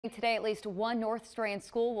Today, at least one North Strand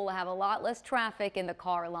school will have a lot less traffic in the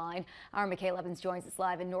car line. Our Michaela Evans joins us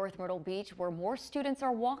live in North Myrtle Beach, where more students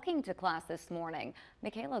are walking to class this morning.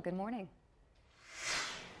 Michaela, good morning.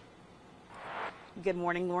 Good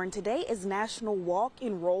morning, Lauren. Today is National Walk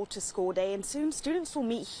Enroll to School Day, and soon students will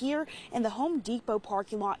meet here in the Home Depot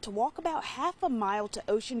parking lot to walk about half a mile to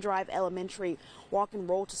Ocean Drive Elementary. Walk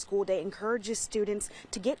Enroll to School Day encourages students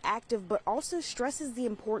to get active, but also stresses the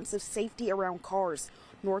importance of safety around cars.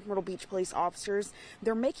 North Myrtle Beach police officers,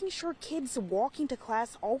 they're making sure kids walking to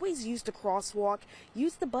class always use the crosswalk,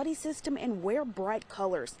 use the buddy system, and wear bright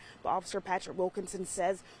colors. But Officer Patrick Wilkinson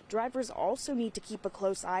says drivers also need to keep a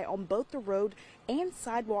close eye on both the road and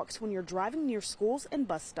sidewalks when you're driving near schools and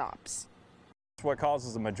bus stops. What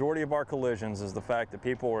causes the majority of our collisions is the fact that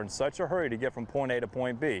people are in such a hurry to get from point A to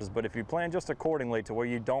point B. But if you plan just accordingly to where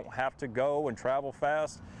you don't have to go and travel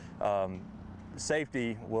fast,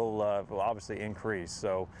 safety will obviously increase.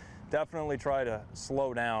 So definitely try to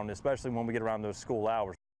slow down, especially when we get around those school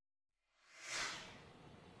hours.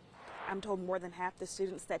 I'm told more than half the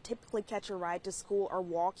students that typically catch a ride to school are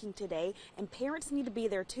walking today, and parents need to be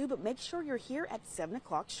there too, but make sure you're here at 7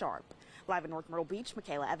 o'clock sharp. Live in North Myrtle Beach,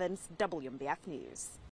 Michaela Evans, WMBF News.